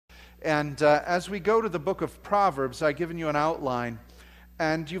And as we go to the book of Proverbs, I've given you an outline,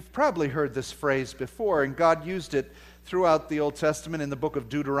 and you've probably heard this phrase before, and God used it throughout the Old Testament in the book of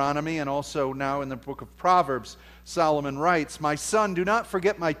Deuteronomy and also now in the book of Proverbs. Solomon writes, "My son, do not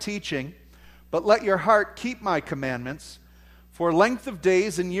forget my teaching, but let your heart keep my commandments. For length of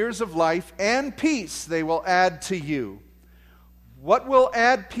days and years of life and peace they will add to you." What will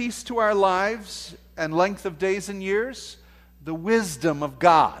add peace to our lives and length of days and years? The wisdom of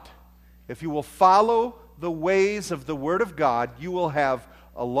God. If you will follow the ways of the Word of God, you will have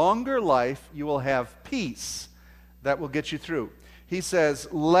a longer life, you will have peace that will get you through. He says,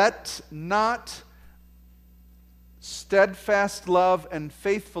 "Let not steadfast love and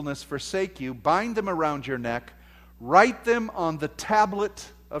faithfulness forsake you. Bind them around your neck. Write them on the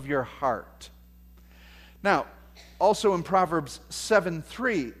tablet of your heart." Now, also in Proverbs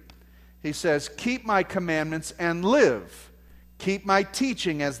 7:3, he says, "Keep my commandments and live. Keep my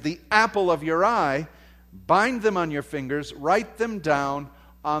teaching as the apple of your eye. Bind them on your fingers. Write them down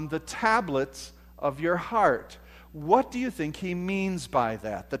on the tablets of your heart." What do you think he means by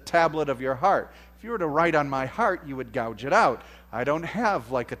that, the tablet of your heart? If you were to write on my heart, you would gouge it out. I don't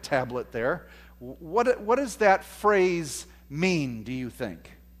have like a tablet there. What does that phrase mean, do you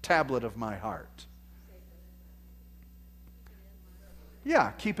think? Tablet of my heart.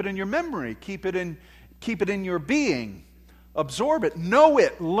 Yeah, keep it in your memory. Keep it in your being. Absorb it. Know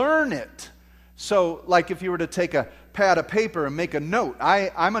it. Learn it. So, like if you were to take a pad of paper and make a note.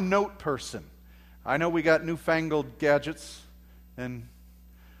 I'm a note person. I know we got newfangled gadgets and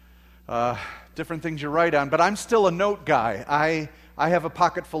different things you write on, but I'm still a note guy. I have a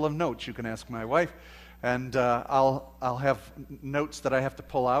pocket full of notes. You can ask my wife, and I'll have notes that I have to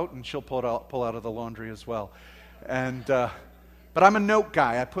pull out, and she'll pull out of the laundry as well. And but I'm a note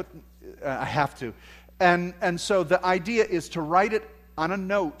guy. I have to, and so the idea is to write it on a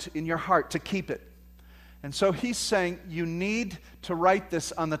note in your heart to keep it. And so he's saying you need to write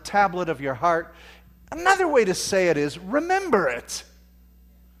this on the tablet of your heart. Another way to say it is remember it.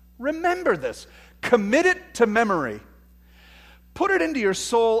 Remember this. Commit it to memory. Put it into your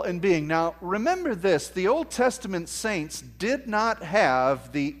soul and being. Now, remember this. The Old Testament saints did not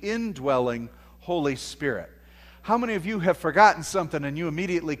have the indwelling Holy Spirit. How many of you have forgotten something and you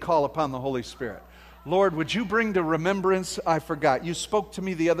immediately call upon the Holy Spirit? Lord, would you bring to remembrance? I forgot. You spoke to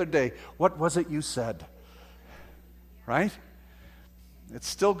me the other day. What was it you said? Right? It's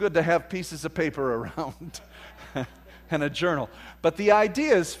still good to have pieces of paper around and a journal. But the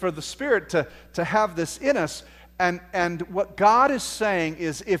idea is for the Spirit to have this in us. And what God is saying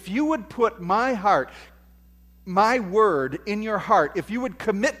is, if you would put my heart, my word in your heart, if you would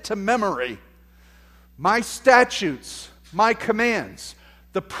commit to memory my statutes, my commands,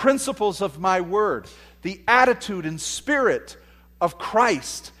 the principles of my word, the attitude and spirit of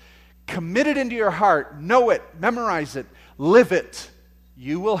Christ, commit it into your heart, know it, memorize it, live it,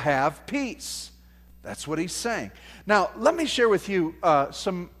 you will have peace. That's what he's saying. Now, let me share with you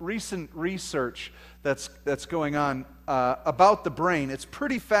some recent research that's going on about the brain. It's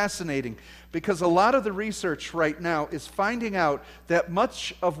pretty fascinating because a lot of the research right now is finding out that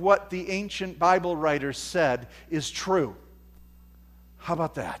much of what the ancient Bible writers said is true. How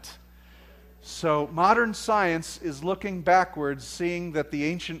about that? So modern science is looking backwards, seeing that the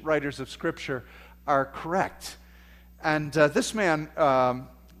ancient writers of Scripture are correct. And this man,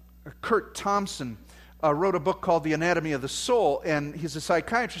 Kurt Thompson, wrote a book called The Anatomy of the Soul, and he's a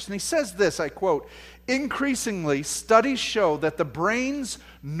psychiatrist, and he says this, I quote, "Increasingly, studies show that the brain's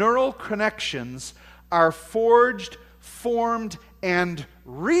neural connections are forged, formed, and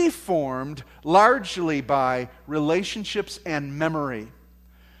reformed largely by relationships and memory.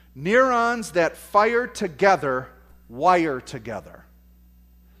 Neurons that fire together wire together."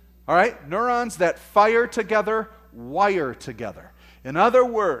 All right? Neurons that fire together wire together. In other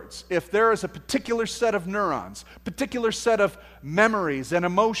words, if there is a particular set of neurons, particular set of memories and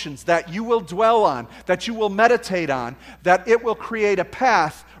emotions that you will dwell on, that you will meditate on, that it will create a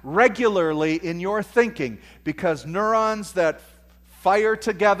path regularly in your thinking, because neurons that fire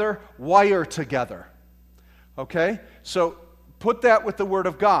together wire together. Okay? So put that with the Word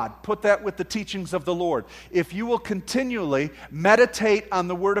of God. Put that with the teachings of the Lord. If you will continually meditate on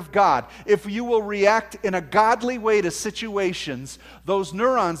the Word of God, if you will react in a godly way to situations, those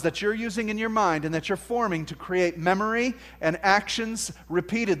neurons that you're using in your mind and that you're forming to create memory and actions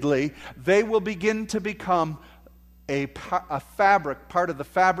repeatedly, they will begin to become a fabric, part of the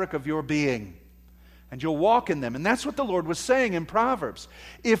fabric of your being. And you'll walk in them. And that's what the Lord was saying in Proverbs.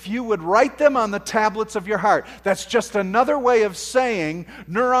 If you would write them on the tablets of your heart, that's just another way of saying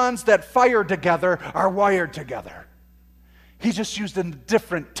neurons that fire together are wired together. He just used a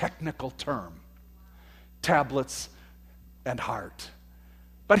different technical term, tablets and heart.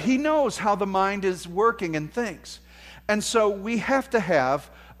 But he knows how the mind is working and thinks. And so we have to have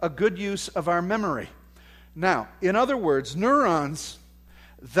a good use of our memory. Now, in other words, neurons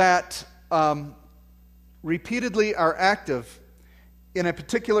that repeatedly are active in a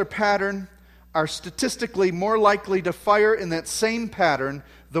particular pattern are statistically more likely to fire in that same pattern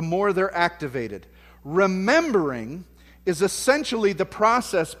the more they're activated. Remembering is essentially the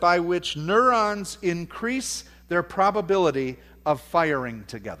process by which neurons increase their probability of firing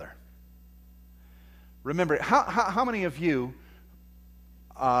together. Remember, how many of you,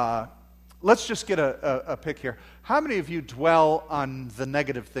 let's just get a pick here. How many of you dwell on the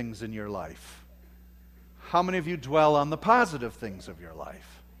negative things in your life? How many of you dwell on the positive things of your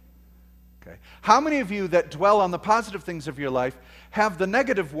life? Okay. How many of you that dwell on the positive things of your life have the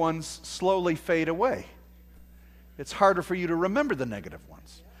negative ones slowly fade away? It's harder for you to remember the negative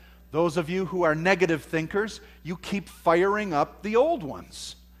ones. Those of you who are negative thinkers, you keep firing up the old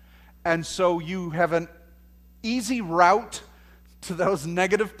ones. And so you have an easy route to those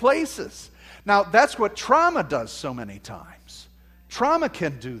negative places. Now, that's what trauma does so many times. Trauma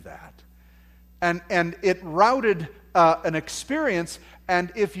can do that. And it routed an experience,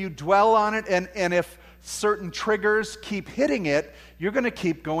 and if you dwell on it, and if certain triggers keep hitting it, you're going to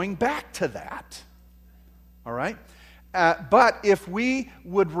keep going back to that. All right? But if we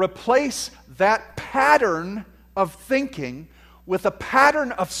would replace that pattern of thinking with a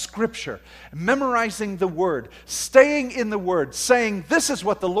pattern of Scripture, memorizing the Word, staying in the Word, saying, this is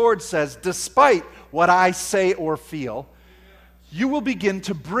what the Lord says, despite what I say or feel, you will begin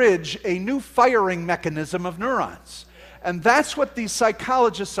to bridge a new firing mechanism of neurons. And that's what these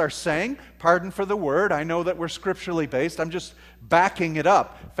psychologists are saying. Pardon for the word. I know that we're scripturally based. I'm just backing it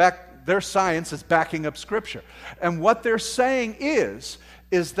up. In fact, their science is backing up Scripture. And what they're saying is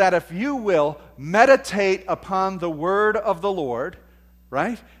that if you will meditate upon the word of the Lord,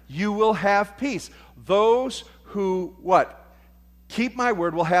 right, you will have peace. Those who, what? Keep my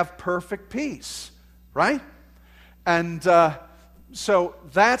word will have perfect peace, right? And so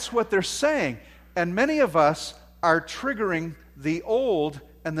that's what they're saying. And many of us are triggering the old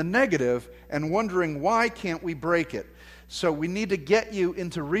and the negative and wondering, why can't we break it? So we need to get you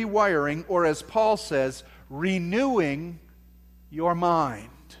into rewiring, or as Paul says, renewing your mind.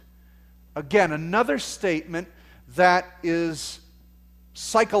 Again, another statement that is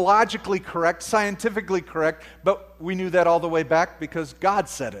psychologically correct, scientifically correct, but we knew that all the way back because God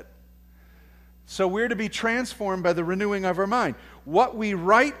said it. So we're to be transformed by the renewing of our mind. What we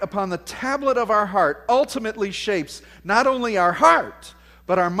write upon the tablet of our heart ultimately shapes not only our heart,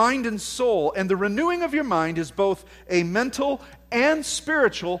 but our mind and soul. And the renewing of your mind is both a mental and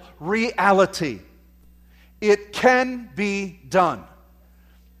spiritual reality. It can be done.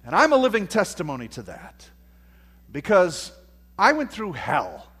 And I'm a living testimony to that. Because I went through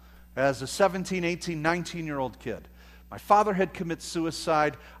hell as a 17, 18, 19-year-old kid. My father had committed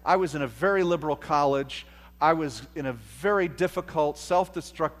suicide. I was in a very liberal college. I was in a very difficult,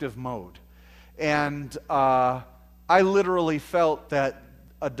 self-destructive mode. And I literally felt that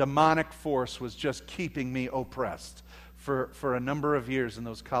a demonic force was just keeping me oppressed for a number of years in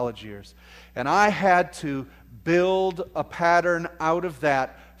those college years. And I had to build a pattern out of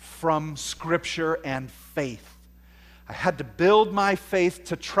that from Scripture and faith. I had to build my faith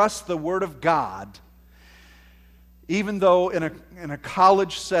to trust the Word of God. Even though in a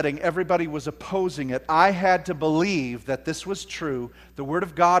college setting everybody was opposing it, I had to believe that this was true, the Word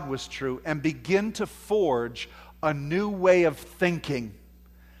of God was true, and begin to forge a new way of thinking.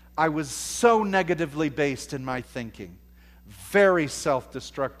 I was so negatively based in my thinking, very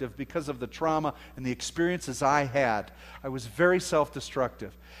self-destructive because of the trauma and the experiences I had. I was very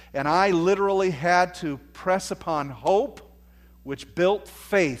self-destructive. And I literally had to press upon hope, which built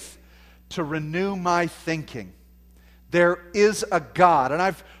faith, to renew my thinking. There is a God. And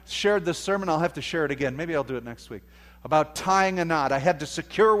I've shared this sermon. I'll have to share it again. Maybe I'll do it next week. About tying a knot. I had to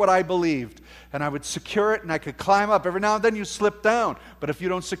secure what I believed. And I would secure it and I could climb up. Every now and then you slip down. But if you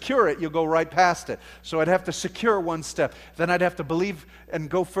don't secure it, you'll go right past it. So I'd have to secure one step. Then I'd have to believe and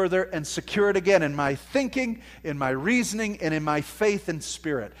go further and secure it again in my thinking, in my reasoning, and in my faith and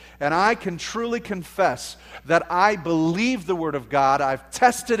spirit. And I can truly confess that I believe the Word of God. I've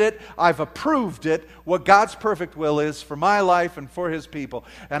tested it. I've approved it, what God's perfect will is for my life and for His people.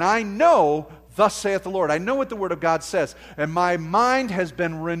 And I know, thus saith the Lord. I know what the Word of God says. And my mind has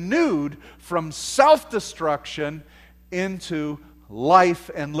been renewed from self-destruction into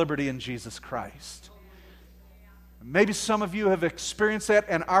life and liberty in Jesus Christ. Maybe some of you have experienced that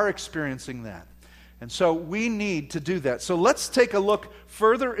and are experiencing that. And so we need to do that. So let's take a look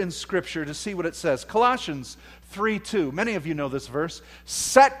further in Scripture to see what it says. Colossians 3:2. Many of you know this verse.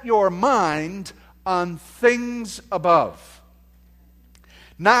 Set your mind on things above,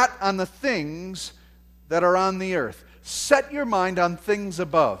 not on the things that are on the earth. Set your mind on things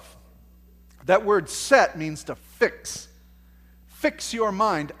above. That word set means to fix. Fix your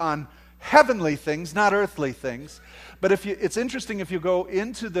mind on heavenly things, not earthly things. But it's interesting if you go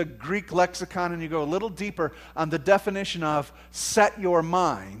into the Greek lexicon and you go a little deeper on the definition of set your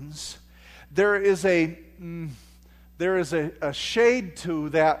minds, there is a shade to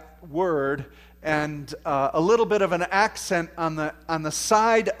that word and a little bit of an accent on the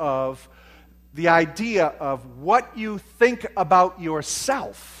side of the idea of what you think about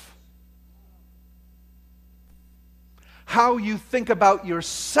yourself. How you think about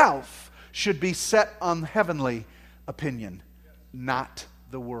yourself should be set on heavenly opinion, not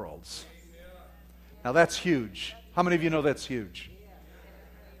the world's. Now that's huge. How many of you know that's huge?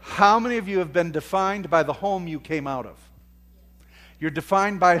 How many of you have been defined by the home you came out of? You're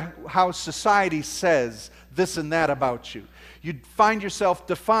defined by how society says this and that about you. You find yourself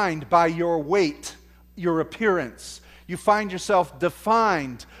defined by your weight, your appearance. You find yourself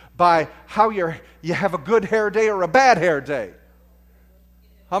defined by how you have a good hair day or a bad hair day.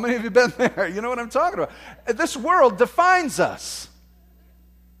 How many of you been there? You know what I'm talking about. This world defines us.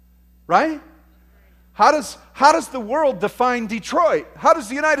 Right? How does the world define Detroit? How does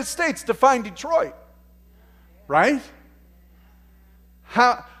the United States define Detroit? Right?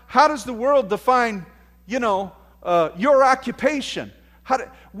 How does the world define, your occupation?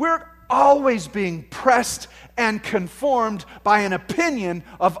 We're always being pressed and conformed by an opinion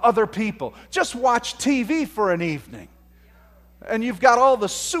of other people. Just watch TV for an evening. And you've got all the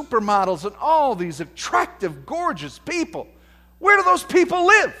supermodels and all these attractive, gorgeous people. Where do those people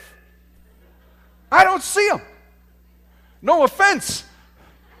live? I don't see them. No offense.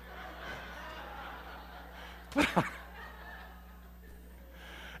 But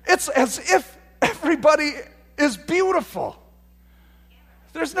it's as if everybody is beautiful.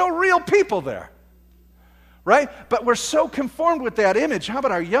 There's no real people there. Right? But we're so conformed with that image. How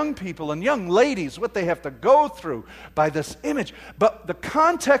about our young people and young ladies, what they have to go through by this image? But the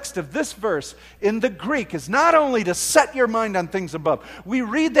context of this verse in the Greek is not only to set your mind on things above. We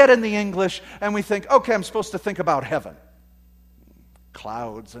read that in the English and we think, okay, I'm supposed to think about heaven.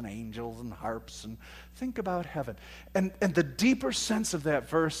 Clouds and angels and harps, and think about heaven. And the deeper sense of that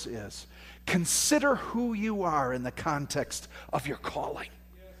verse is, consider who you are in the context of your calling.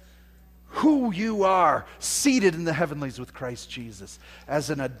 Who you are, seated in the heavenlies with Christ Jesus, as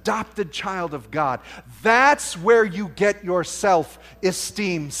an adopted child of God. That's where you get your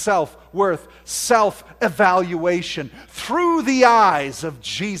self-esteem, self-worth, self-evaluation, through the eyes of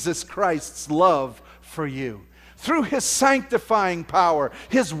Jesus Christ's love for you. Through His sanctifying power,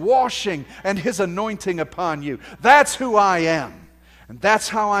 His washing, and His anointing upon you. That's who I am. And that's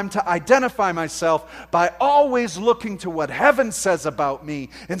how I'm to identify myself, by always looking to what heaven says about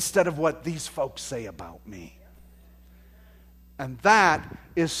me instead of what these folks say about me. And that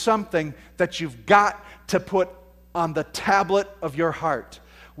is something that you've got to put on the tablet of your heart.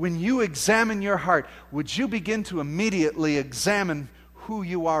 When you examine your heart, would you begin to immediately examine who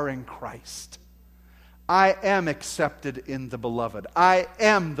you are in Christ? I am accepted in the beloved. I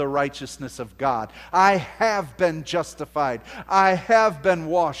am the righteousness of God. I have been justified. I have been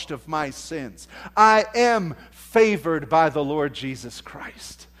washed of my sins. I am favored by the Lord Jesus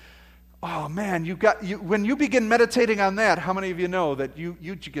Christ. Oh man, when you begin meditating on that, how many of you know that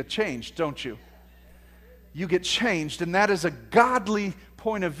you get changed, don't you? You get changed, and that is a godly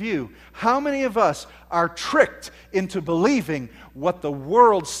point of view. How many of us are tricked into believing what the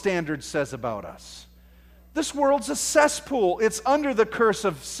world standard says about us? This world's a cesspool. It's under the curse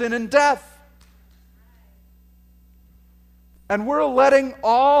of sin and death. And we're letting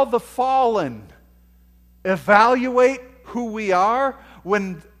all the fallen evaluate who we are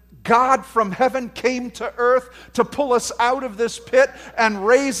when God from heaven came to earth to pull us out of this pit and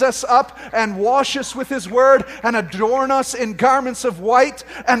raise us up and wash us with His word and adorn us in garments of white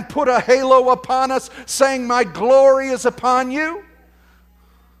and put a halo upon us saying, "My glory is upon you."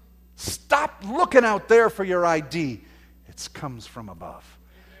 Stop looking out there for your ID. It comes from above.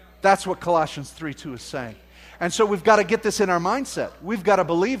 That's what Colossians 3:2 is saying. And so we've got to get this in our mindset. We've got to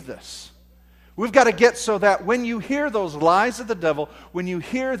believe this. We've got to get so that when you hear those lies of the devil, when you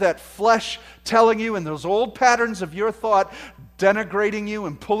hear that flesh telling you and those old patterns of your thought denigrating you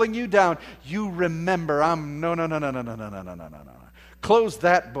and pulling you down, you remember, no. Close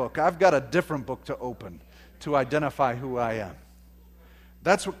that book. I've got a different book to open to identify who I am.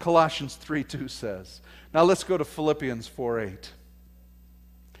 That's what Colossians 3:2 says. Now let's go to Philippians 4:8.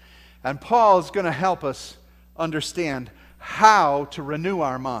 And Paul is going to help us understand how to renew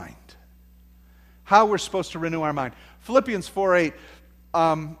our mind. How we're supposed to renew our mind. Philippians 4:8.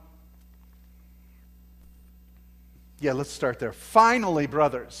 Let's start there. Finally,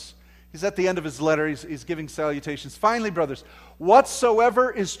 brothers. He's at the end of his letter. He's giving salutations. Finally, brothers, whatsoever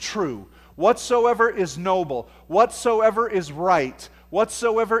is true, whatsoever is noble, whatsoever is right,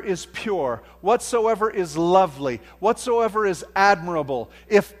 whatsoever is pure, whatsoever is lovely, whatsoever is admirable,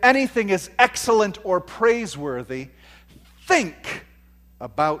 if anything is excellent or praiseworthy, think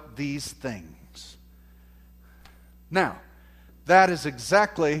about these things. Now, that is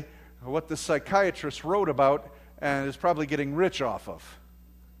exactly what the psychiatrist wrote about and is probably getting rich off of.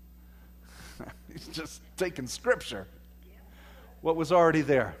 He's just taking Scripture, what was already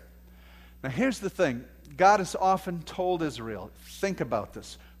there. Now here's the thing. God has often told Israel, think about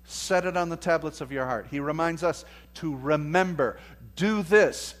this. Set it on the tablets of your heart. He reminds us to remember. Do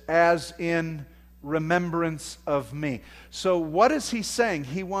this as in remembrance of me. So what is he saying?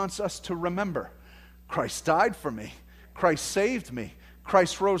 He wants us to remember. Christ died for me. Christ saved me.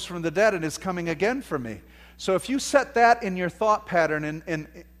 Christ rose from the dead and is coming again for me. So if you set that in your thought pattern and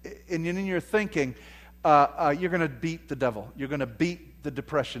in your thinking, you're going to beat the devil. You're going to beat the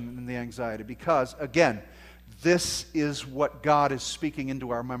depression and the anxiety because, again, this is what God is speaking into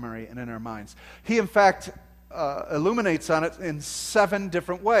our memory and in our minds. He, in fact, illuminates on it in 7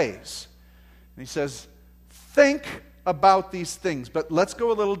 different ways. And he says, think about these things. But let's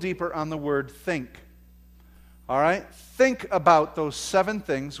go a little deeper on the word think. All right? Think about those 7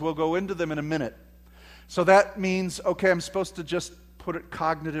 things. We'll go into them in a minute. So that means, okay, I'm supposed to just put it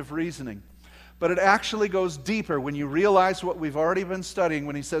cognitive reasoning. But it actually goes deeper when you realize what we've already been studying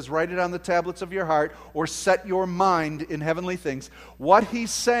when he says, write it on the tablets of your heart or set your mind in heavenly things. What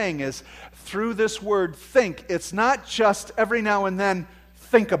he's saying is, through this word think, it's not just every now and then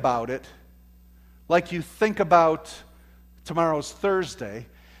think about it, like you think about tomorrow's Thursday.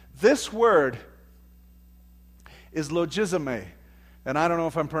 This word is logizomai. And I don't know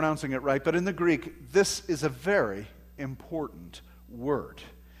if I'm pronouncing it right, but in the Greek, this is a very important word.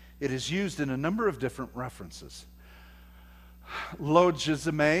 It is used in a number of different references.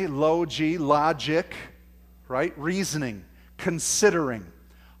 Logizomai, logic, right? Reasoning, considering,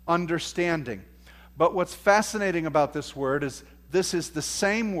 understanding. But what's fascinating about this word is this is the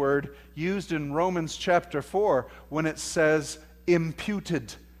same word used in Romans chapter 4 when it says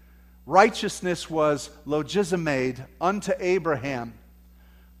imputed. Righteousness was logizomai unto Abraham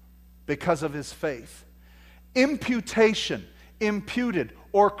because of his faith. Imputation, imputed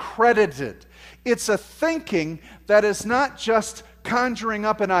or credited. It's a thinking that is not just conjuring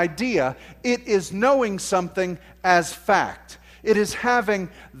up an idea, it is knowing something as fact. It is having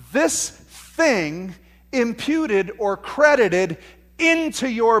this thing imputed or credited into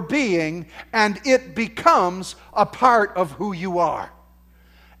your being, and it becomes a part of who you are.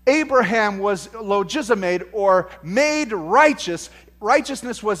 Abraham was logizomai or made righteous.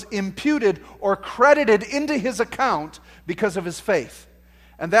 Righteousness was imputed or credited into his account because of his faith.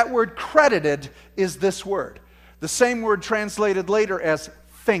 And that word credited is this word. The same word translated later as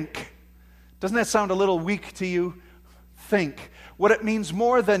think. Doesn't that sound a little weak to you? Think. What it means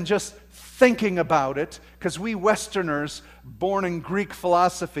more than just thinking about it, because we Westerners, born in Greek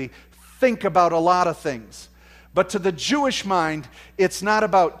philosophy, think about a lot of things. But to the Jewish mind, it's not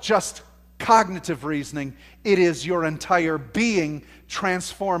about just cognitive reasoning. It is your entire being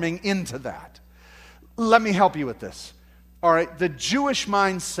transforming into that. Let me help you with this. All right, the Jewish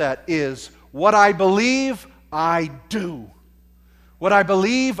mindset is what I believe, I do. What I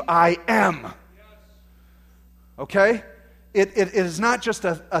believe, I am. Okay? It is not just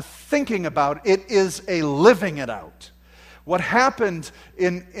a thinking about, it is a living it out. What happened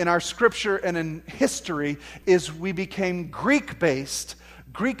in our scripture and in history is we became Greek-based,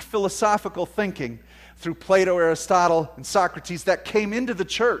 Greek philosophical thinking through Plato, Aristotle, and Socrates that came into the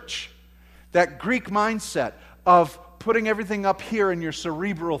church. That Greek mindset of putting everything up here in your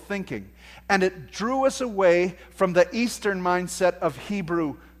cerebral thinking. And it drew us away from the Eastern mindset of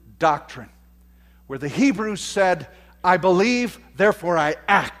Hebrew doctrine, where the Hebrews said, I believe, therefore I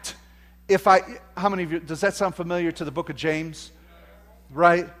act. How many of you, does that sound familiar to the book of James?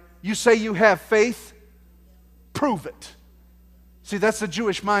 Right? You say you have faith, prove it. See, that's the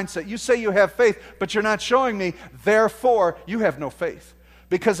Jewish mindset. You say you have faith, but you're not showing me, therefore you have no faith.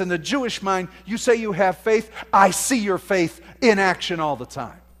 Because in the Jewish mind, you say you have faith, I see your faith in action all the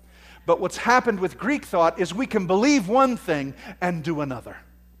time. But what's happened with Greek thought is we can believe one thing and do another.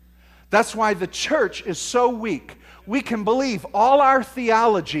 That's why the church is so weak. We can believe all our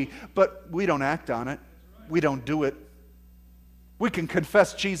theology, but we don't act on it. We don't do it. We can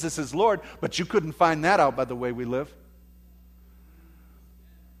confess Jesus as Lord, but you couldn't find that out by the way we live.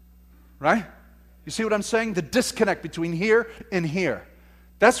 Right? You see what I'm saying? The disconnect between here and here.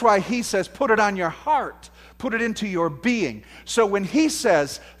 That's why he says, put it on your heart. Put it into your being. So when he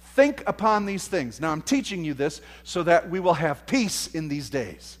says, think upon these things. Now I'm teaching you this so that we will have peace in these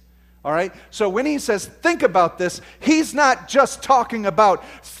days. All right? So when he says, think about this, he's not just talking about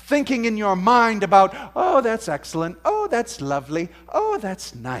thinking in your mind about, oh, that's excellent. Oh, that's lovely. Oh,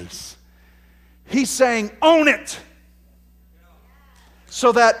 that's nice. He's saying, own it.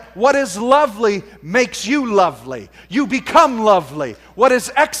 So that what is lovely makes you lovely. You become lovely. What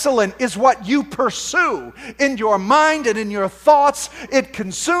is excellent is what you pursue in your mind and in your thoughts. It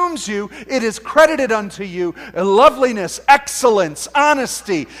consumes you. It is credited unto you. Loveliness, excellence,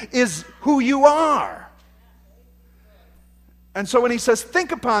 honesty is who you are. And so when he says,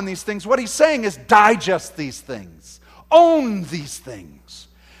 think upon these things, what he's saying is digest these things. Own these things.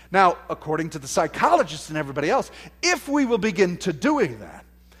 Now, according to the psychologists and everybody else, if we will begin to doing that,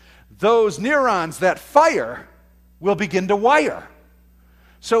 those neurons that fire will begin to wire.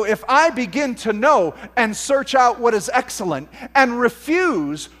 So if I begin to know and search out what is excellent and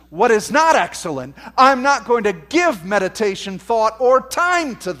refuse what is not excellent, I'm not going to give meditation, thought, or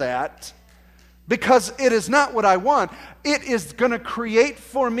time to that because it is not what I want. It is going to create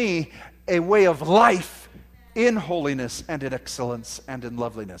for me a way of life in holiness and in excellence and in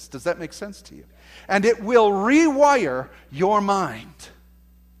loveliness. Does that make sense to you? And it will rewire your mind.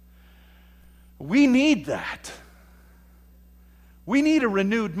 We need that. We need a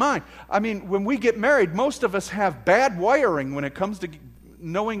renewed mind. I mean, when we get married, most of us have bad wiring when it comes to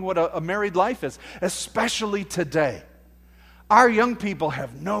knowing what a married life is, especially today. Our young people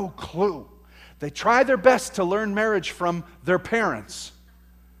have no clue. They try their best to learn marriage from their parents.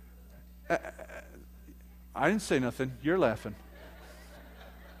 I didn't say nothing. You're laughing.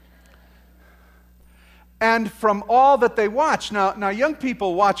 And from all that they watch. Now, young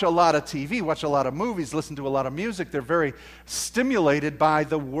people watch a lot of TV, watch a lot of movies, listen to a lot of music. They're very stimulated by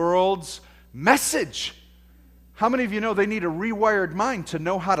the world's message. How many of you know they need a rewired mind to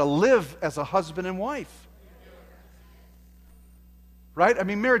know how to live as a husband and wife? Right? I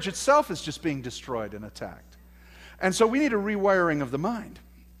mean, marriage itself is just being destroyed and attacked. And so we need a rewiring of the mind.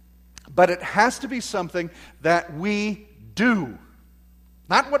 But it has to be something that we do.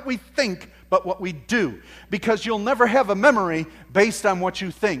 Not what we think, but what we do. Because you'll never have a memory based on what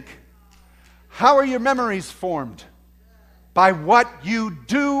you think. How are your memories formed? By what you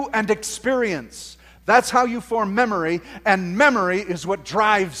do and experience. That's how you form memory, and memory is what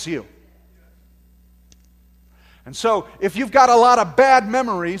drives you. And so, if you've got a lot of bad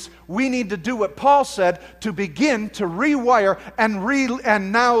memories, we need to do what Paul said to begin to rewire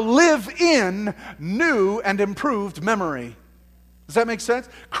and now live in new and improved memory. Does that make sense?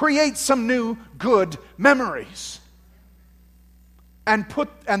 Create some new good memories. And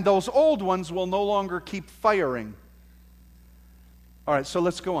those old ones will no longer keep firing. All right, so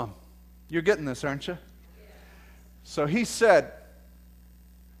let's go on. You're getting this, aren't you? So he said,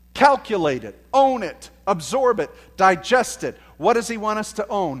 calculate it, own it, absorb it, digest it. What does he want us to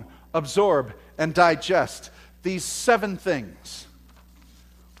own, absorb, and digest? These 7 things.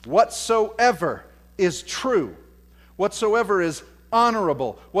 Whatsoever is true, whatsoever is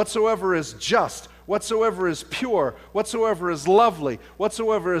honorable, whatsoever is just, whatsoever is pure, whatsoever is lovely,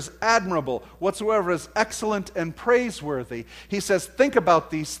 whatsoever is admirable, whatsoever is excellent and praiseworthy. He says, think about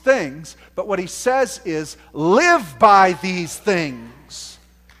these things, but what he says is, live by these things.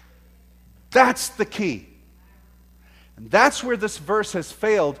 That's the key. And that's where this verse has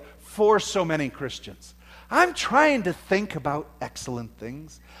failed for so many Christians. I'm trying to think about excellent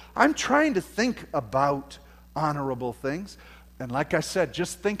things. I'm trying to think about honorable things. And like I said,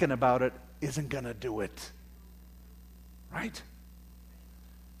 just thinking about it isn't going to do it. Right?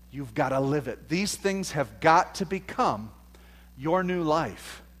 You've got to live it. These things have got to become your new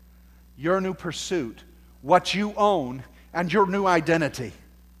life, your new pursuit, what you own, and your new identity.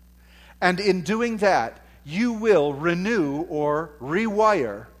 And in doing that, you will renew or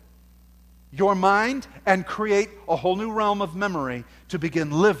rewire your mind and create a whole new realm of memory to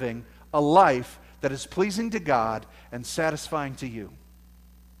begin living a life that is pleasing to God and satisfying to you.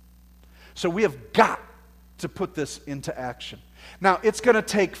 So we have got to put this into action. Now, it's going to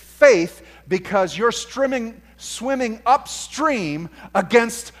take faith because you're swimming upstream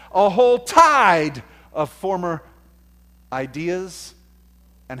against a whole tide of former ideas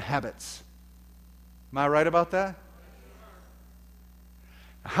and habits. Am I right about that?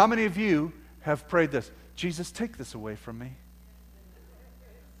 How many of you have prayed this? Jesus, take this away from me.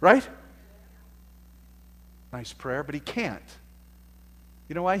 Right? Nice prayer, but he can't.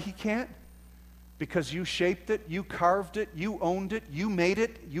 You know why he can't? Because you shaped it, you carved it, you owned it, you made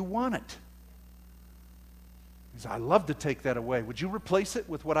it, you want it. He says, I'd love to take that away. Would you replace it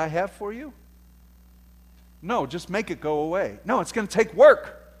with what I have for you? No, just make it go away. No, it's going to take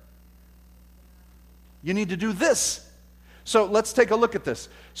work. You need to do this. So let's take a look at this.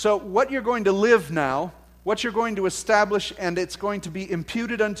 So what you're going to live now, what you're going to establish, and it's going to be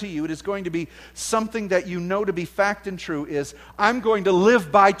imputed unto you, it is going to be something that you know to be fact and true, is I'm going to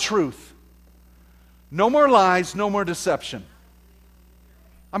live by truth. No more lies, no more deception.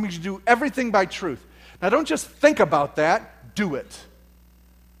 I'm going to do everything by truth. Now don't just think about that, do it.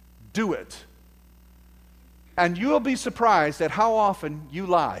 Do it. And you will be surprised at how often you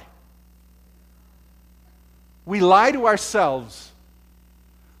lie. We lie to ourselves.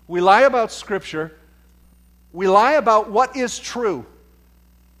 We lie about Scripture. We lie about what is true.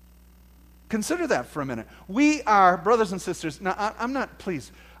 Consider that for a minute. We are, brothers and sisters, now I'm not,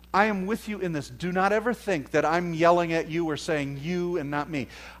 please, I am with you in this. Do not ever think that I'm yelling at you or saying you and not me.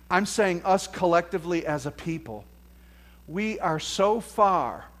 I'm saying us collectively as a people. We are so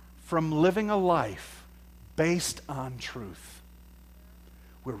far from living a life based on truth.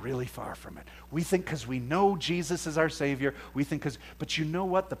 We're really far from it. We think because we know Jesus is our Savior, we think but you know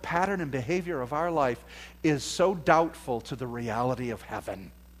what? The pattern and behavior of our life is so doubtful to the reality of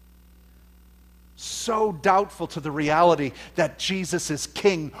heaven. So doubtful to the reality that Jesus is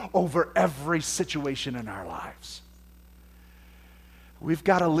king over every situation in our lives. We've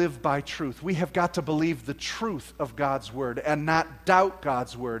got to live by truth. We have got to believe the truth of God's Word and not doubt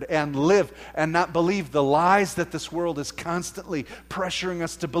God's Word, and live and not believe the lies that this world is constantly pressuring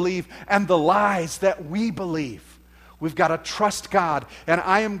us to believe and the lies that we believe. We've got to trust God, and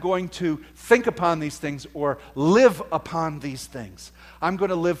I am going to think upon these things or live upon these things. I'm going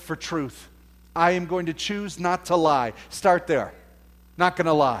to live for truth. I am going to choose not to lie. Start there. Not going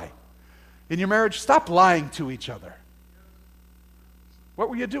to lie. In your marriage, stop lying to each other. What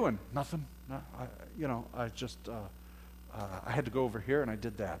were you doing? Nothing. No, I had to go over here and I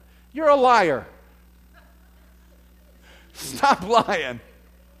did that. You're a liar. Stop lying.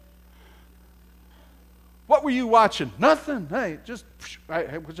 What were you watching? Nothing. Hey,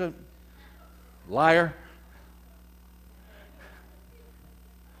 I was a liar.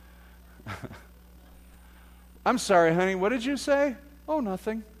 I'm sorry, honey. What did you say? Oh,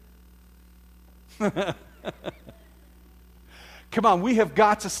 nothing. Come on, we have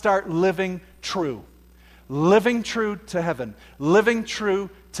got to start living true. Living true to heaven. Living true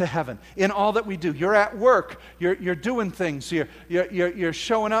to heaven in all that we do. You're at work. You're doing things. You're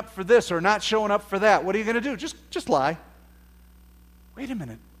showing up for this or not showing up for that. What are you going to do? Just lie. Wait a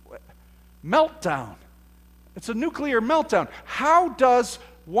minute. Meltdown. It's a nuclear meltdown. How does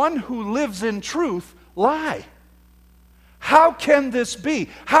one who lives in truth lie? How can this be?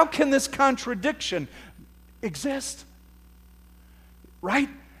 How can this contradiction exist? Right?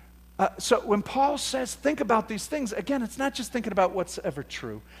 So when Paul says, think about these things, again, it's not just thinking about what's ever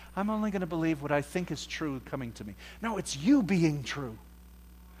true. I'm only going to believe what I think is true coming to me. No, it's you being true.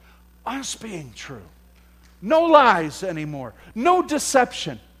 Us being true. No lies anymore. No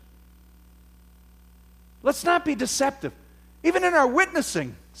deception. Let's not be deceptive. Even in our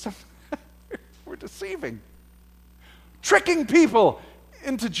witnessing, we're deceiving. Tricking people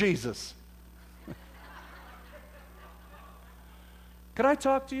into Jesus. Could I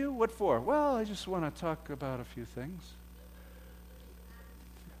talk to you? What for? Well, I just want to talk about a few things.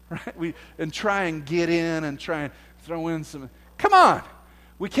 Right? And try and get in and try and throw in some. Come on.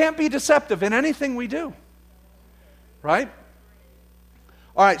 We can't be deceptive in anything we do. Right?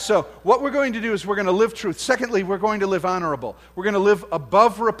 All right, so what we're going to do is we're going to live truth. Secondly, we're going to live honorable. We're going to live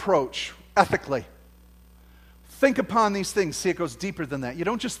above reproach, ethically. Think upon these things. See, it goes deeper than that. You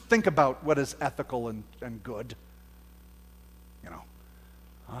don't just think about what is ethical and good.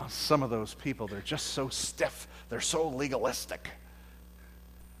 Some of those people, they're just so stiff. They're so legalistic.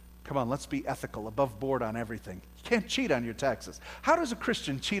 Come on, let's be ethical, above board on everything. You can't cheat on your taxes. How does a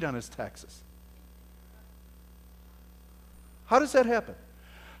Christian cheat on his taxes? How does that happen?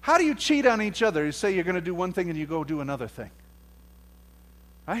 How do you cheat on each other? You say you're going to do one thing and you go do another thing.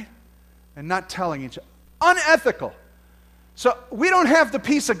 Right? And not telling each other. Unethical. So we don't have the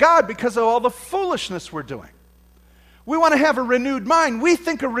peace of God because of all the foolishness we're doing. We want to have a renewed mind. We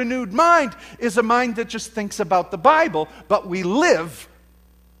think a renewed mind is a mind that just thinks about the Bible, but we live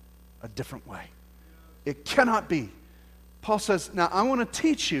a different way. It cannot be. Paul says, now I want to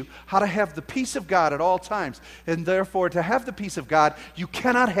teach you how to have the peace of God at all times. And therefore, to have the peace of God, you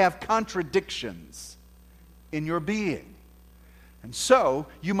cannot have contradictions in your being. And so,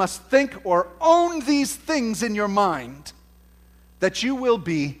 you must think or own these things in your mind, that you will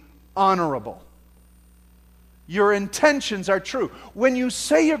be honorable. Your intentions are true. When you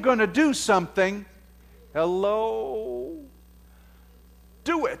say you're going to do something, hello,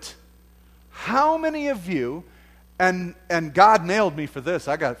 do it. How many of you, and God nailed me for this,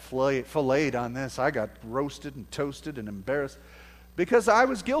 I got filleted on this, I got roasted and toasted and embarrassed, because I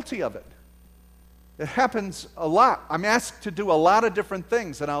was guilty of it. It happens a lot. I'm asked to do a lot of different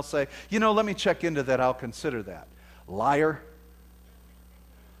things, and I'll say, let me check into that, I'll consider that. Liar.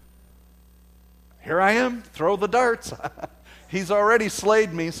 Here I am, throw the darts. He's already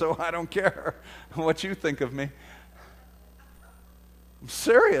slayed me, so I don't care what you think of me. I'm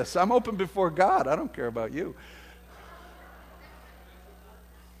serious. I'm open before God. I don't care about you.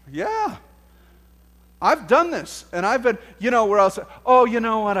 Yeah. I've done this, and I've been, where I'll say, oh, you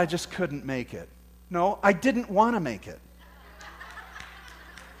know what, I just couldn't make it. No, I didn't want to make it.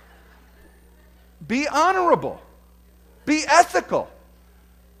 Be honorable. Be ethical.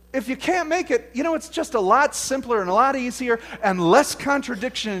 If you can't make it, it's just a lot simpler and a lot easier and less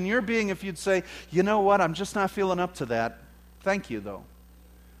contradiction in your being if you'd say, you know what, I'm just not feeling up to that. Thank you, though.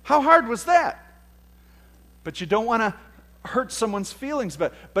 How hard was that? But you don't want to hurt someone's feelings,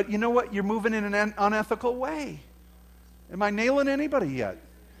 but you know what? You're moving in an unethical way. Am I nailing anybody yet?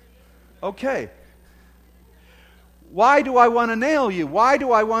 Okay. Why do I want to nail you? Why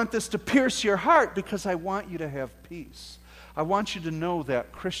do I want this to pierce your heart? Because I want you to have peace. I want you to know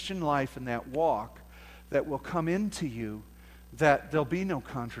that Christian life and that walk that will come into you, that there'll be no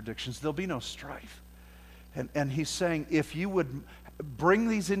contradictions, there'll be no strife. And he's saying, if you would bring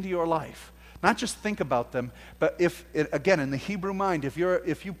these into your life, not just think about them, but again, in the Hebrew mind, if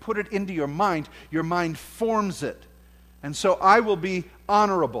you put it into your mind forms it. And so I will be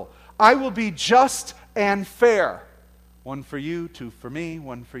honorable. I will be just and fair. One for you, two for me,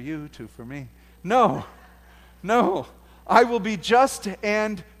 one for you, two for me. No. I will be just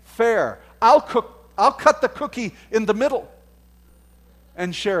and fair. I'll cut the cookie in the middle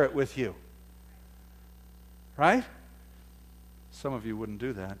and share it with you. Right? Some of you wouldn't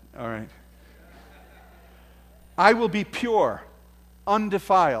do that. All right. I will be pure,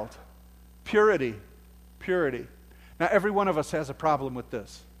 undefiled. Purity. Now, every one of us has a problem with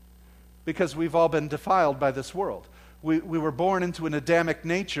this because we've all been defiled by this world. We were born into an Adamic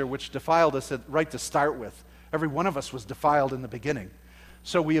nature which defiled us right to start with. Every one of us was defiled in the beginning.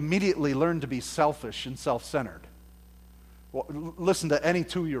 So we immediately learned to be selfish and self-centered. Well, listen to any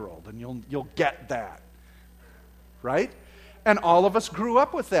 2-year-old and you'll get that. Right? And all of us grew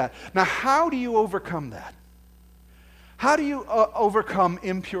up with that. Now, how do you overcome that? How do you overcome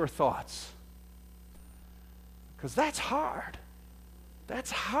impure thoughts? Because that's hard.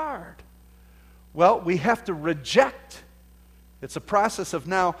 That's hard. Well, we have to reject. It's a process of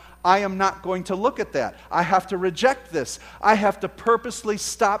now, I am not going to look at that. I have to reject this. I have to purposely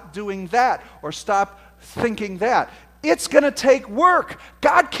stop doing that or stop thinking that. It's going to take work.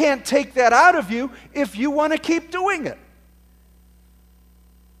 God can't take that out of you if you want to keep doing it.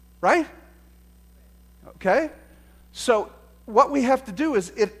 Right? Okay? So what we have to do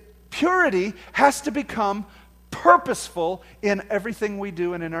is purity has to become purposeful in everything we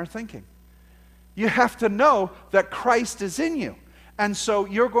do and in our thinking. You have to know that Christ is in you. And so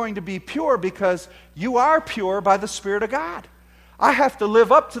you're going to be pure because you are pure by the Spirit of God. I have to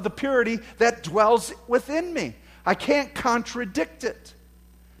live up to the purity that dwells within me. I can't contradict it.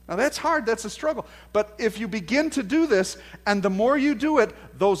 Now that's hard, that's a struggle. But if you begin to do this, and the more you do it,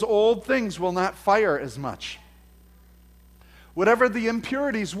 those old things will not fire as much. Whatever the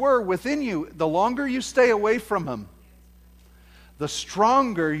impurities were within you, the longer you stay away from them, the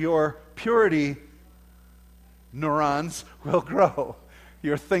stronger your purity neurons will grow.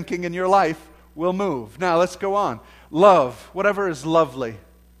 Your thinking and your life will move. Now let's go on. Love, whatever is lovely.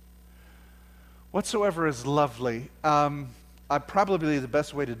 Whatsoever is lovely. Probably the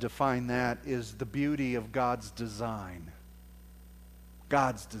best way to define that is the beauty of God's design.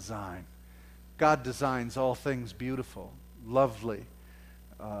 God's design. God designs all things beautiful, lovely,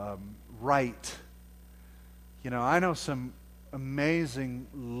 right. I know some amazing,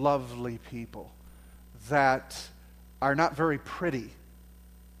 lovely people that are not very pretty.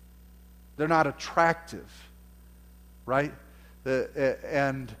 They're not attractive, right? But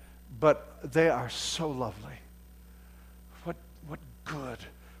they are so lovely. What good,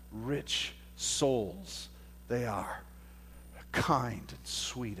 rich souls they are. Kind and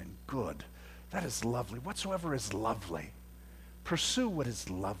sweet and good. That is lovely. Whatsoever is lovely. Pursue what is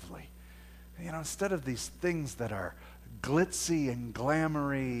lovely. Instead of these things that are glitzy and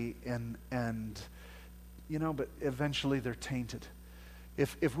glamoury and but eventually they're tainted.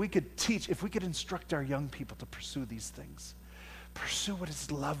 If we could teach, if we could instruct our young people to pursue these things, pursue what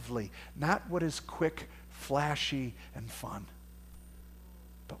is lovely, not what is quick, flashy, and fun,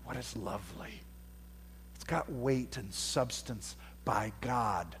 but what is lovely. It's got weight and substance by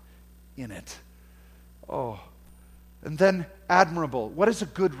God in it. Oh, and then admirable. What is a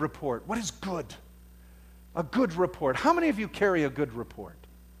good report? What is good? A good report. How many of you carry a good report?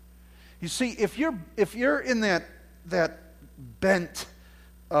 You see, if you're in that bent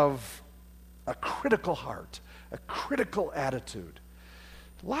of a critical heart, a critical attitude,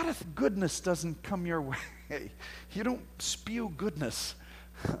 a lot of goodness doesn't come your way. You don't spew goodness.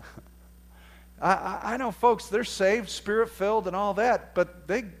 I know folks, they're saved, Spirit-filled and all that, but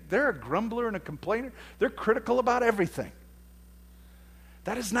they're a grumbler and a complainer. They're critical about everything.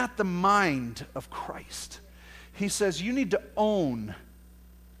 That is not the mind of Christ. He says you need to own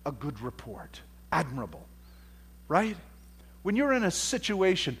a good report. Admirable. Right? When you're in a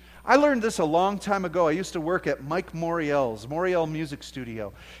situation, I learned this a long time ago. I used to work at Mike Moriel's Moriel Music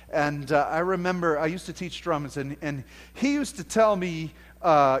Studio. And I remember I used to teach drums, and he used to tell me,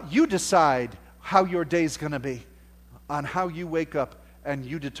 you decide how your day's going to be, on how you wake up, and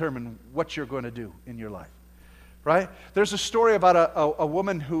you determine what you're going to do in your life. Right? There's a story about a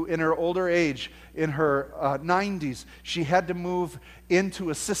woman who, in her older age, in her 90s, she had to move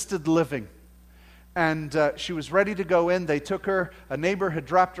into assisted living. And she was ready to go in. They took her. A neighbor had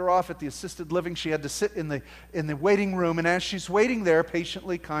dropped her off at the assisted living. She had to sit in the waiting room. And as she's waiting there,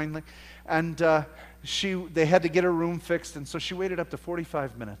 patiently, kindly, and they had to get her room fixed. And so she waited up to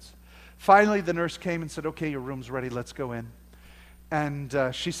 45 minutes. Finally, the nurse came and said, "Okay, your room's ready. Let's go in." And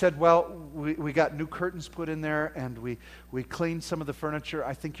she said, "Well, we got new curtains put in there, and we cleaned some of the furniture.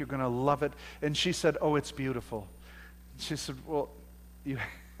 I think you're going to love it." And she said, "Oh, it's beautiful." She said, "Well, you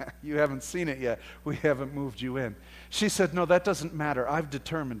haven't seen it yet. We haven't moved you in." She said, "No, that doesn't matter. I've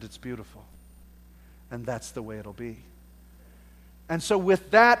determined it's beautiful. And that's the way it'll be." And so with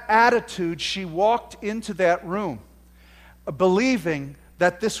that attitude, she walked into that room, believing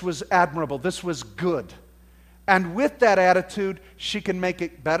that this was admirable, this was good. And with that attitude, she can make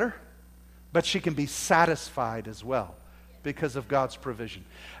it better, but she can be satisfied as well because of God's provision.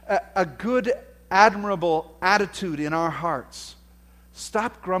 A good, admirable attitude in our hearts.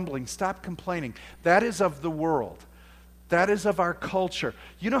 Stop grumbling, stop complaining. That is of the world. That is of our culture.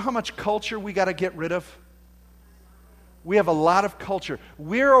 You know how much culture we got to get rid of? We have a lot of culture.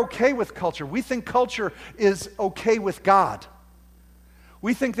 We're okay with culture. We think culture is okay with God.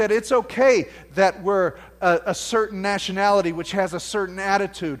 We think that it's okay that we're a certain nationality which has a certain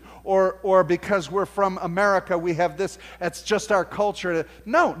attitude, or because we're from America we have this, that's just our culture.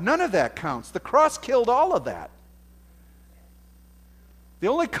 No, none of that counts. The cross killed all of that. The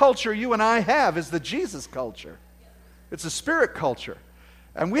only culture you and I have is the Jesus culture. It's a spirit culture.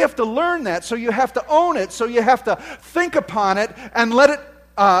 And we have to learn that, so you have to own it, so you have to think upon it and let it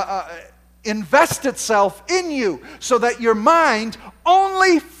invest itself in you so that your mind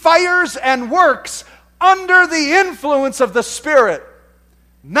only fires and works under the influence of the Spirit,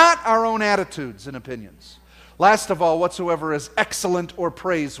 not our own attitudes and opinions. Last of all, whatsoever is excellent or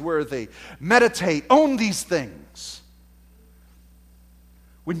praiseworthy. Meditate, own these things.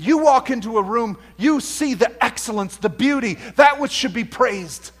 When you walk into a room, you see the excellence, the beauty, that which should be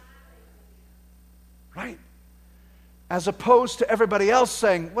praised. Right? As opposed to everybody else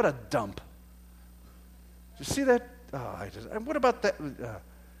saying, "What a dump." You see that? And what about that?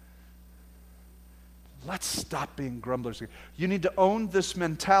 Let's stop being grumblers. You need to own this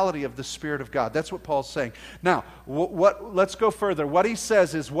mentality of the Spirit of God. That's what Paul's saying. Now, let's go further. What he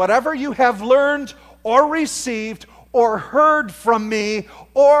says is, whatever you have learned or received or heard from me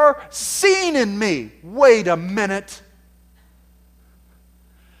or seen in me. Wait a minute.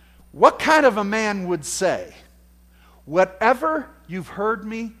 What kind of a man would say, whatever you've heard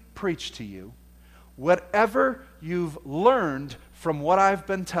me preach to you, whatever you've learned from what I've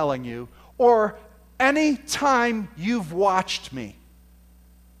been telling you, or any time you've watched me,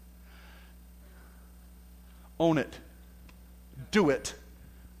 own it, do it,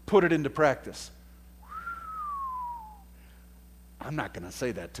 put it into practice. I'm not going to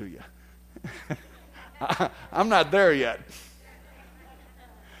say that to you. I'm not there yet.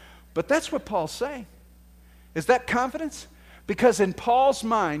 But that's what Paul's saying. Is that confidence? Because in Paul's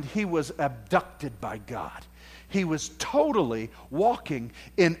mind, he was abducted by God. He was totally walking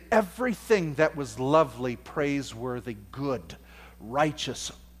in everything that was lovely, praiseworthy, good,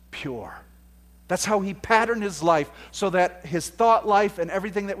 righteous, pure. That's how he patterned his life so that his thought life and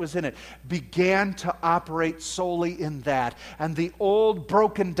everything that was in it began to operate solely in that. And the old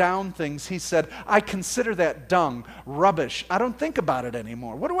broken down things, he said, I consider that dung, rubbish. I don't think about it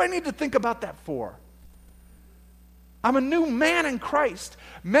anymore. What do I need to think about that for? I'm a new man in Christ.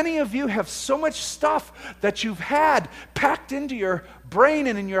 Many of you have so much stuff that you've had packed into your brain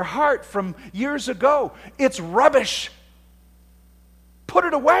and in your heart from years ago. It's rubbish. Put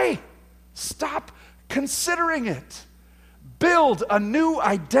it away. Stop considering it. Build a new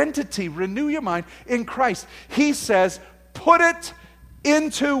identity. Renew your mind in Christ. He says, put it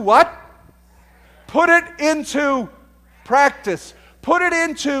into what? Put it into practice. Put it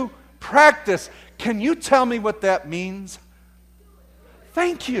into practice. Can you tell me what that means?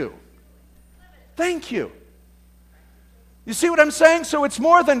 Thank you. Thank you. You see what I'm saying? So it's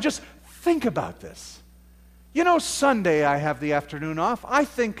more than just think about this. You know, Sunday I have the afternoon off.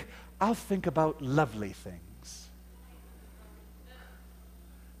 I'll think about lovely things.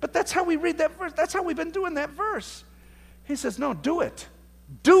 But that's how we read that verse. That's how we've been doing that verse. He says, no, do it.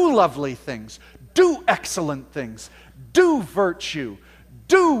 Do lovely things. Do excellent things. Do virtue.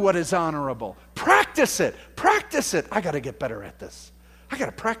 Do what is honorable. Practice it. Practice it. I got to get better at this. I got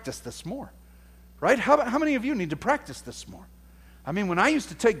to practice this more. Right? How many of you need to practice this more? I mean, when I used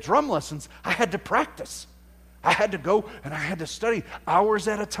to take drum lessons, I had to practice. I had to go and I had to study hours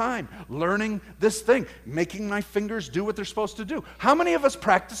at a time, learning this thing, making my fingers do what they're supposed to do. How many of us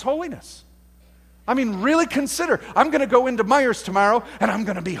practice holiness? I mean, really consider, I'm going to go into Myers tomorrow and I'm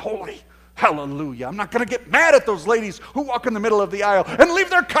going to be holy. Hallelujah. I'm not going to get mad at those ladies who walk in the middle of the aisle and leave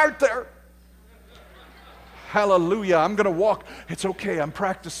their cart there. Hallelujah. I'm going to walk. It's okay. I'm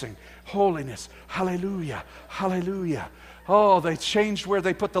practicing holiness. Hallelujah. Hallelujah. Oh, they changed where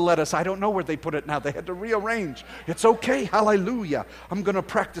they put the lettuce. I don't know where they put it now. They had to rearrange. It's okay. Hallelujah. I'm going to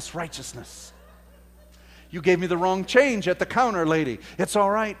practice righteousness. You gave me the wrong change at the counter, lady. It's all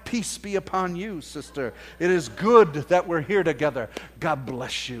right. Peace be upon you, sister. It is good that we're here together. God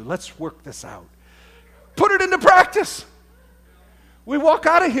bless you. Let's work this out. Put it into practice. We walk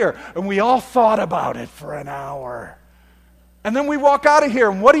out of here, and we all thought about it for an hour. And then we walk out of here,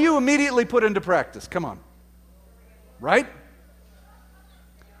 and what do you immediately put into practice? Come on. Right?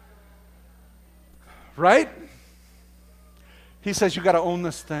 Right? He says you got to own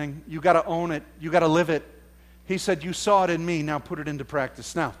this thing. You got to own it. You got to live it. He said you saw it in me. Now put it into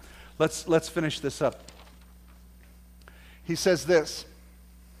practice. Now, let's finish this up. He says this.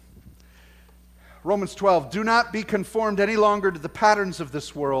 Romans 12, do not be conformed any longer to the patterns of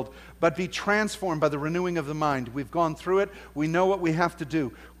this world, but be transformed by the renewing of the mind. We've gone through it. We know what we have to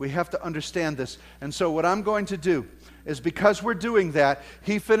do. We have to understand this. And so what I'm going to do is, because we're doing that,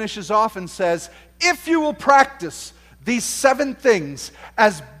 he finishes off and says, if you will practice these 7 things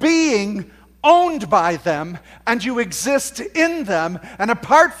as being owned by them, and you exist in them, and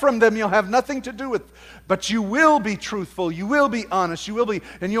apart from them you'll have nothing to do with, but you will be truthful, you will be honest,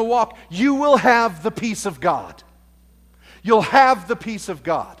 and you'll walk, you will have the peace of God. You'll have the peace of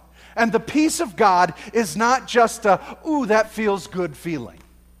God. And the peace of God is not just a, ooh, that feels good feeling.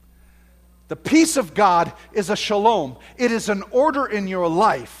 The peace of God is a shalom. It is an order in your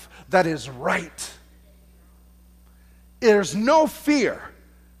life that is right. There's no fear.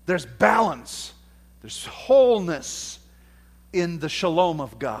 There's balance. There's wholeness in the shalom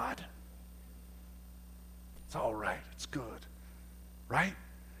of God. It's all right. It's good. Right?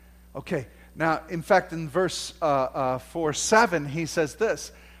 Okay. Now, in fact, in verse 4:7, he says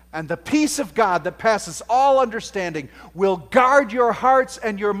this, and the peace of God that passes all understanding will guard your hearts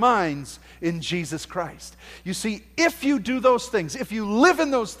and your minds in Jesus Christ. You see, if you do those things, if you live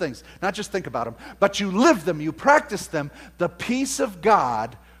in those things, not just think about them, but you live them, you practice them, the peace of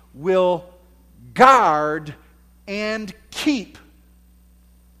God will guard and keep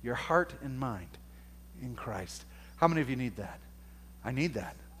your heart and mind in Christ. How many of you need that? I need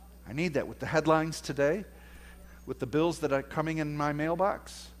that. I need that with the headlines today, with the bills that are coming in my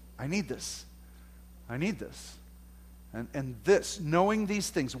mailbox. I need this. I need this. And this, knowing these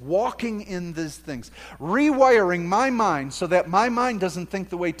things, walking in these things, rewiring my mind so that my mind doesn't think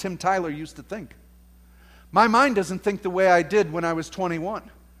the way Tim Tyler used to think. My mind doesn't think the way I did when I was 21.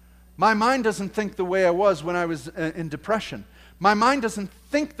 My mind doesn't think the way I was when I was in depression. My mind doesn't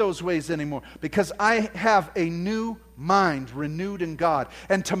think those ways anymore because I have a new mind renewed in God.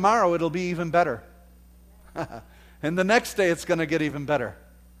 And tomorrow it'll be even better. And the next day it's going to get even better.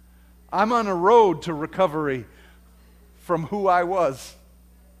 I'm on a road to recovery from who I was.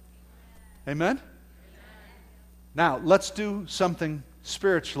 Amen? Now, let's do something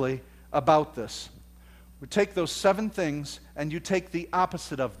spiritually about this. We take those 7 things and you take the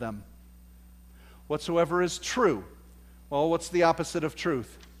opposite of them. Whatsoever is true. Well, what's the opposite of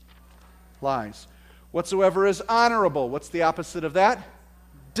truth? Lies. Whatsoever is honorable. What's the opposite of that?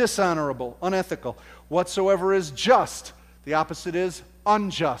 Dishonorable, unethical. Whatsoever is just. The opposite is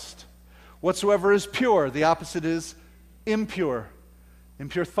unjust. Whatsoever is pure. The opposite is impure.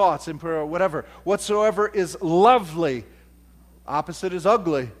 Impure thoughts, impure whatever. Whatsoever is lovely. Opposite is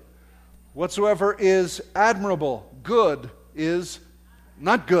ugly. Whatsoever is admirable, good, is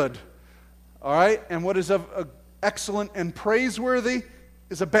not good. All right? And what is excellent and praiseworthy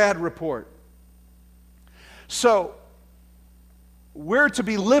is a bad report. So, we're to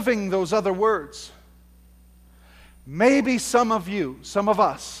be living those other words. Maybe some of you, some of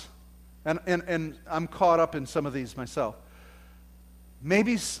us, and I'm caught up in some of these myself,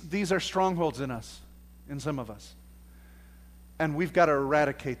 maybe these are strongholds in us, in some of us. And we've got to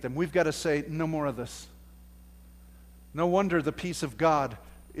eradicate them. We've got to say, no more of this. No wonder the peace of God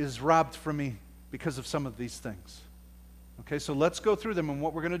is robbed from me because of some of these things. Okay, so let's go through them. And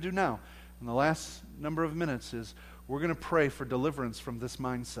what we're going to do now, in the last number of minutes, is we're going to pray for deliverance from this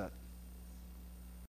mindset.